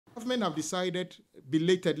Government have decided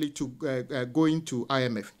belatedly to go into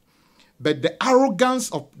IMF. But the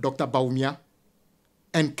arrogance of Dr. Bawumia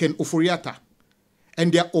and Ken Ofori-Atta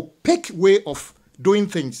and their opaque way of doing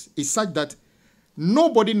things is such that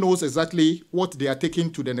nobody knows exactly what they are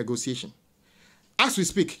taking to the negotiation. As we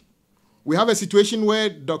speak, we have a situation where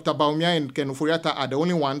Dr. Bawumia and Ken Ofori-Atta are the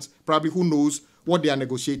only ones probably who knows what they are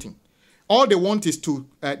negotiating. All they want is to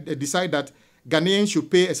decide that Ghanaians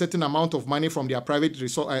should pay a certain amount of money from their private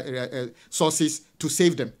sources to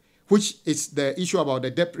save them, which is the issue about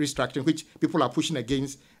the debt restructuring, which people are pushing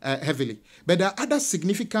against heavily. But there are other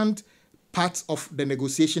significant parts of the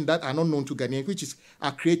negotiation that are not known to Ghanaians, which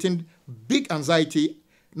are creating big anxiety,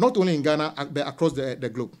 not only in Ghana, but across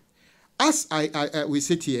the globe. As we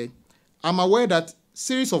sit here, I'm aware that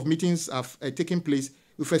series of meetings have taken place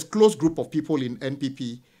with a close group of people in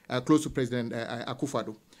NPP, close to President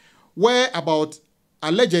Akufo-Addo, where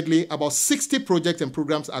allegedly about 60 projects and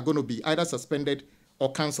programs are going to be either suspended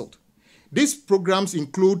or cancelled. These programs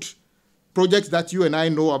include projects that you and I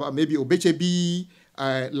know about, maybe Obechebi,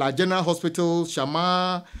 La General Hospital,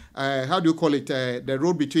 Shama, the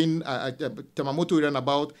road between Tamamoto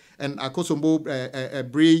Roundabout and Akosombo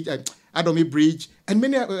Bridge, Adomi Bridge, and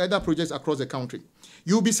many other projects across the country.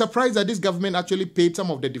 You'll be surprised that this government actually paid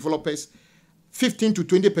some of the developers 15 to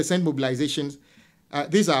 20% mobilizations.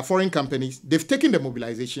 These are foreign companies. They've taken the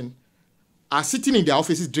mobilization, are sitting in their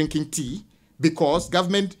offices drinking tea because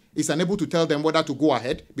government is unable to tell them whether to go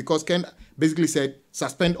ahead because Ken basically said,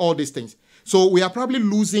 suspend all these things. So we are probably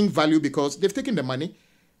losing value because they've taken the money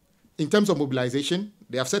in terms of mobilization.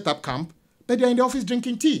 They have set up camp, but they're in the office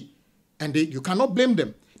drinking tea. And you cannot blame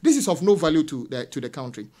them. This is of no value to the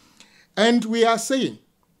country. And we are saying,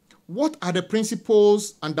 what are the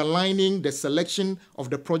principles underlining the selection of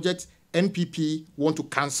the projects NPP want to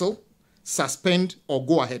cancel, suspend, or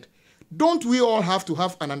go ahead? Don't we all have to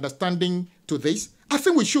have an understanding to this? I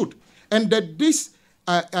think we should. And that this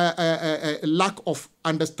lack of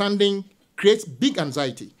understanding creates big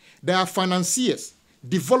anxiety. There are financiers,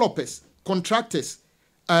 developers, contractors,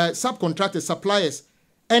 subcontractors, suppliers,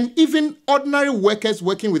 and even ordinary workers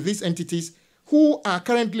working with these entities who are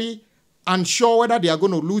currently unsure whether they are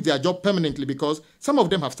going to lose their job permanently because some of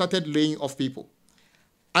them have started laying off people.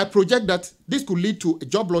 I project that this could lead to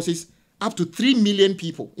job losses up to 3 million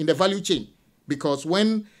people in the value chain because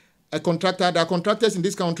when there are contractors in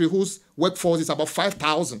this country whose workforce is about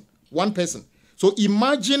 5,000, one person. So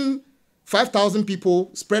imagine 5,000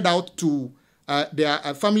 people spread out to their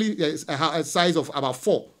family size of about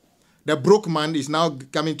 4. The broke man is now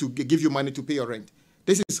coming to give you money to pay your rent.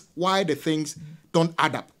 This is why the things don't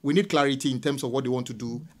add up. We need clarity in terms of what they want to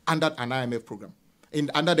do under an IMF program.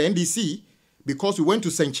 Under the NDC, because we went to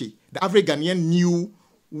Senchi, the average Ghanaian knew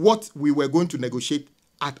what we were going to negotiate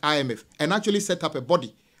at IMF and actually set up a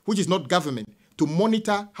body, which is not government, to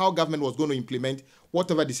monitor how government was going to implement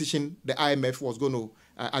whatever decision the IMF was going to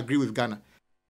agree with Ghana.